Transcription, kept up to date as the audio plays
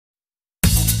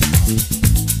Hi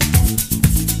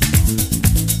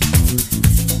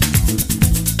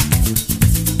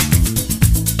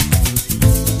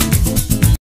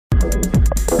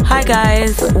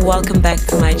guys, welcome back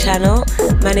to my channel.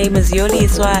 My name is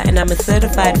Yoliswa and I'm a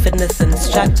certified fitness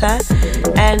instructor,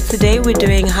 and today we're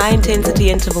doing high intensity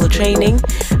interval training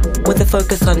with a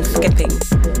focus on skipping.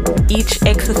 Each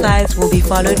exercise will be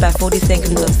followed by 40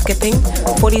 seconds of skipping,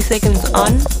 40 seconds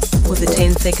on with a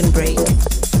 10-second break.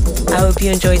 I hope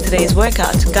you enjoyed today's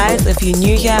workout. Guys, if you're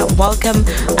new here, welcome.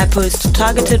 I post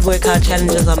targeted workout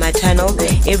challenges on my channel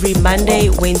every Monday,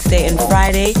 Wednesday and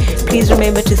Friday. Please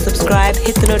remember to subscribe,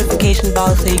 hit the notification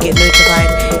bell so you get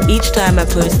notified each time I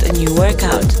post a new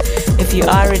workout. If you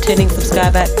are a returning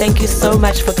subscriber, thank you so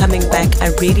much for coming back. I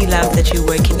really love that you're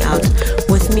working out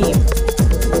with me.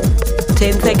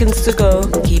 10 seconds to go.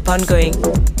 Keep on going.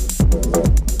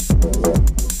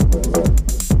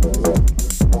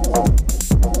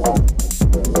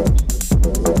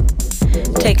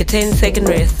 Take a 10-second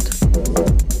rest.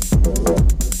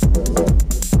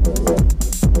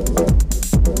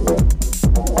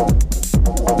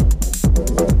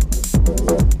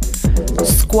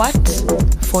 Squat,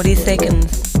 40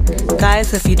 seconds.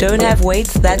 Guys, if you don't have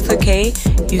weights, that's okay.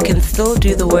 You can still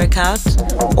do the workout,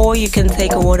 or you can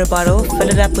take a water bottle, fill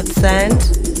it up with sand,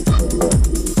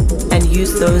 and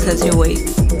use those as your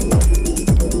weights.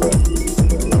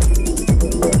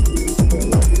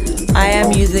 I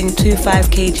am using two 5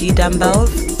 kg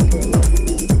dumbbells,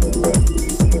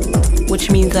 which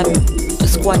means I'm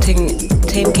squatting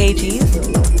 10 kgs.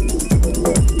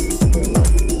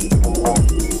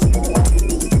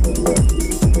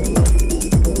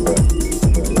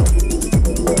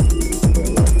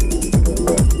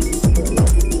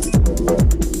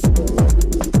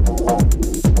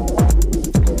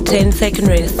 Second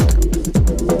rest.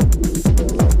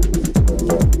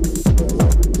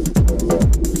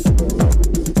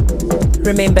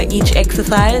 Remember, each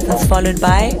exercise is followed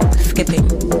by skipping.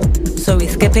 So we're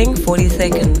skipping 40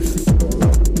 seconds.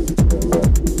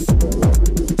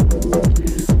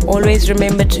 Always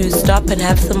remember to stop and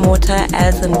have some water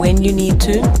as and when you need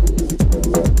to.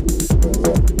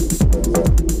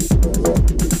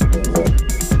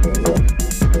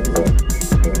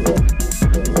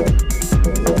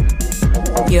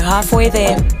 You're halfway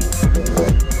there.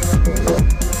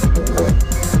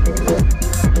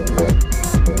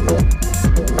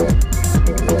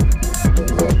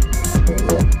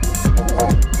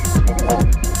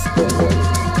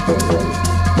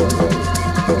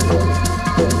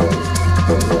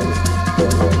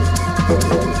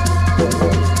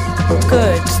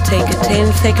 Good. Take a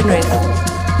 10-second rest.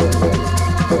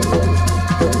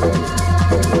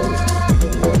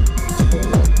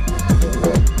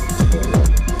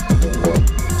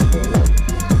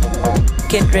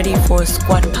 Get ready for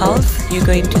squat pulse. You're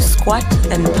going to squat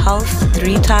and pulse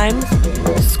 3 times.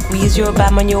 Squeeze your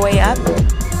bum on your way up.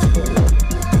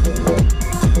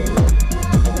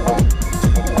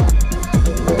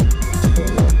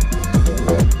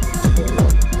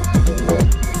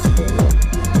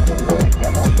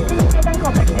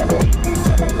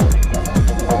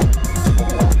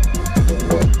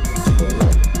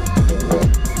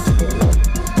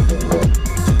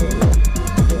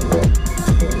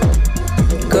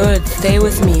 Good, stay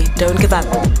with me, don't give up.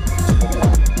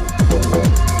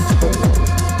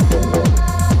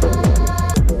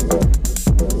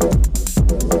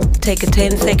 Take a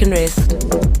 10-second rest.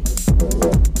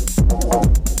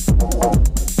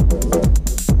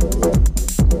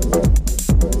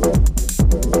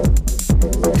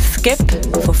 Skip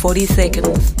for 40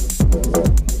 seconds.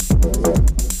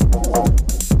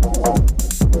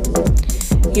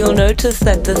 You'll notice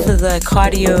that this is a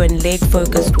cardio and leg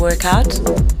focused workout.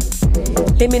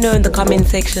 Let me know in the comment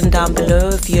section down below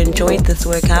if you enjoyed this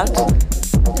workout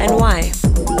and why.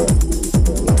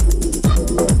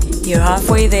 You're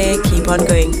halfway there, keep on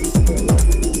going.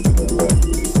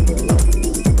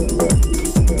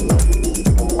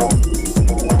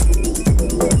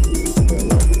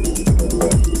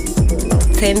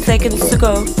 Ten seconds to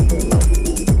go.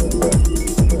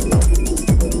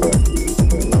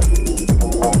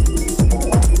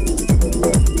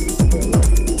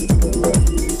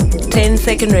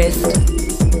 Second rest.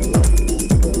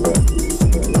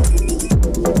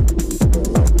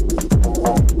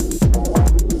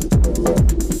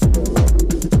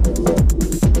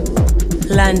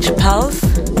 Lunge pulse,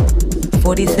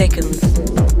 40 seconds.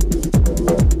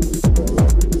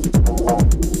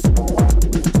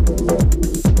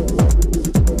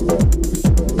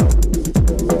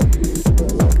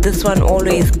 This one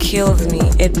always kills me,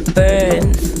 it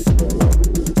burns.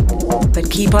 But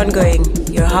keep on going,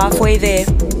 you're halfway there.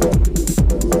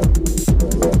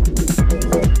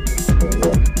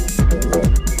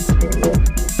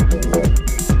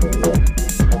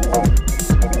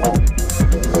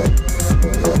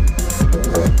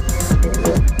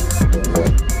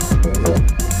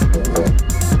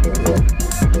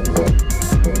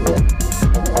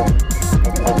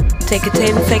 Take a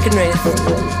 10-second rest.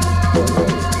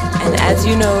 And as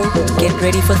you know, get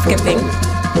ready for skipping.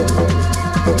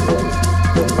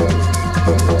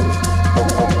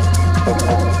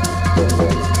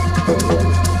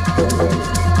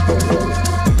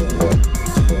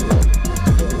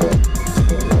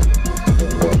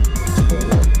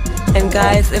 And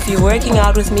guys, if you're working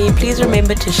out with me, please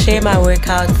remember to share my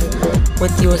workouts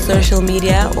with your social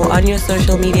media or on your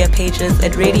social media pages.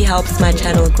 It really helps my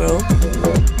channel grow.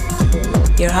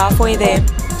 You're halfway there.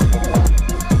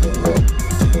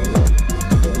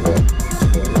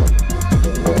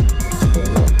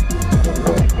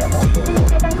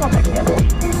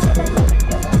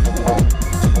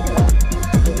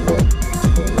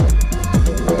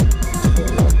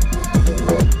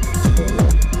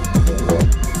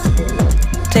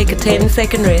 Take a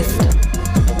 10-second rest.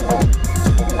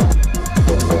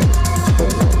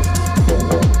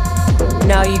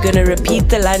 Now you're going to repeat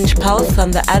the lunge pulse on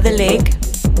the other leg.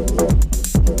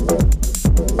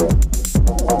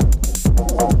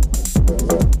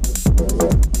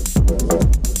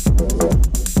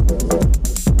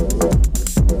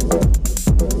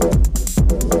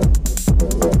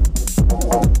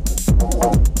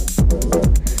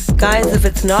 Guys, if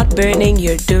it's not burning,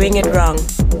 you're doing it wrong.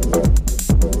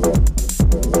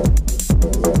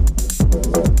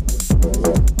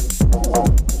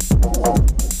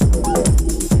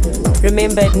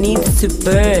 Remember, it needs to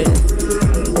burn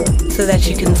so that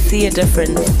you can see a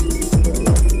difference.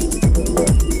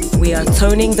 We are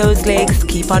toning those legs.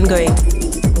 Keep on going.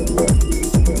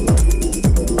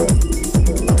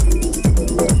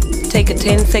 Take a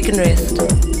 10-second rest.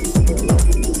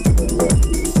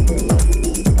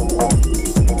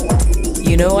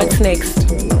 You know what's next.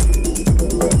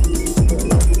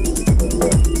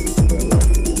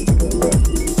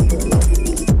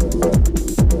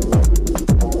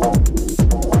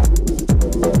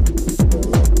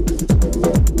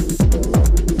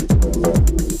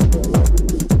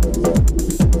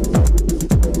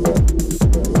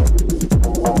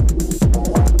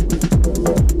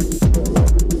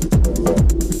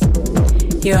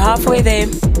 You're halfway there.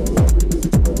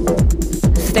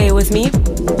 Stay with me.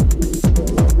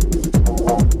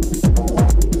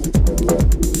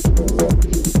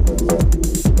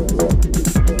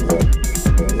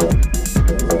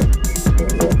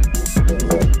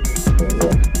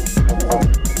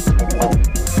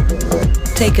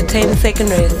 Take a 10-second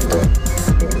rest.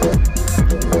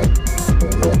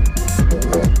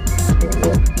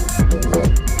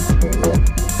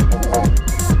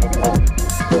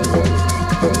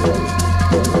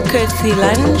 Curtsy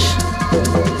lunge.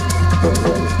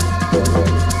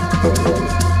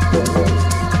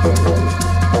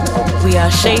 We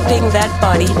are shaping that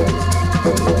body.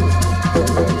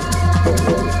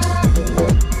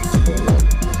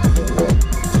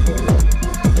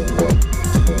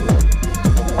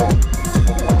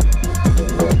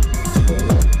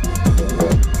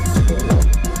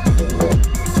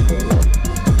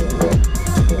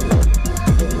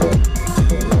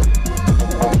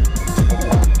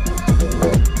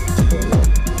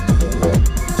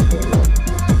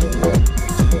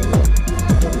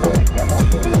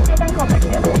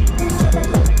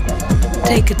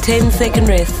 Take a 10-second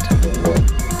rest.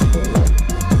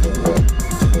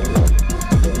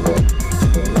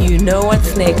 You know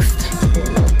what's next.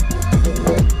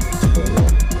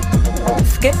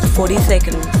 Skip 40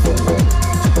 seconds.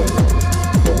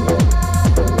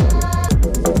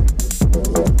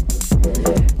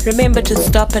 Remember to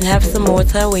stop and have some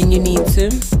water when you need to.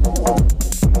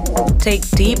 Take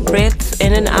deep breaths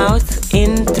in and out,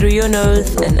 in through your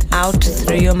nose and out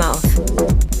through your mouth.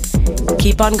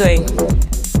 Keep on going.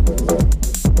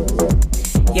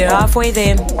 You're halfway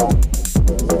there.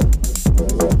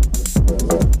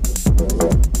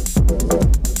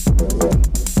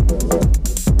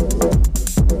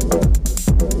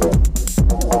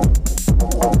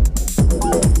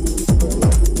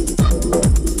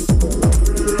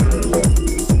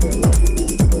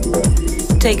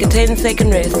 Take a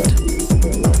 10-second rest.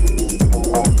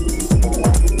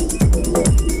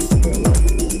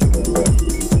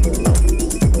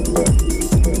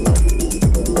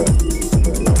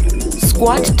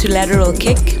 Squat to lateral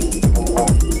kick.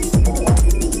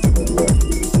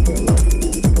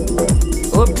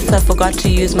 Oops, I forgot to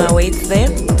use my weights there.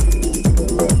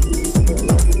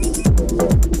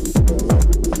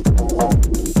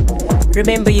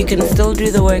 Remember, you can still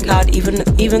do the workout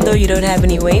even though you don't have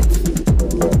any weights.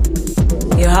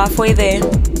 You're halfway there.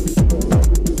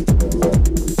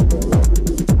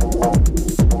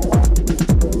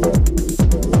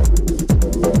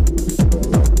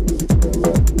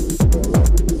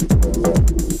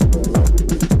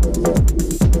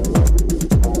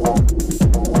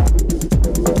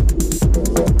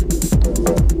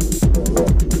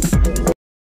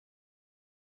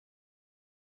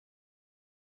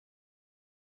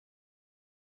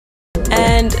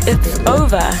 it's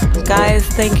over. Guys,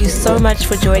 thank you so much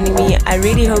for joining me. I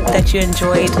really hope that you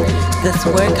enjoyed this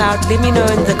workout. Let me know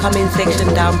in the comment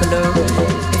section down below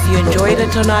if you enjoyed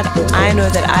it or not. I know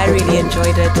that I really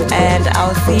enjoyed it, and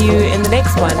I'll see you in the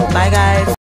next one. Bye guys.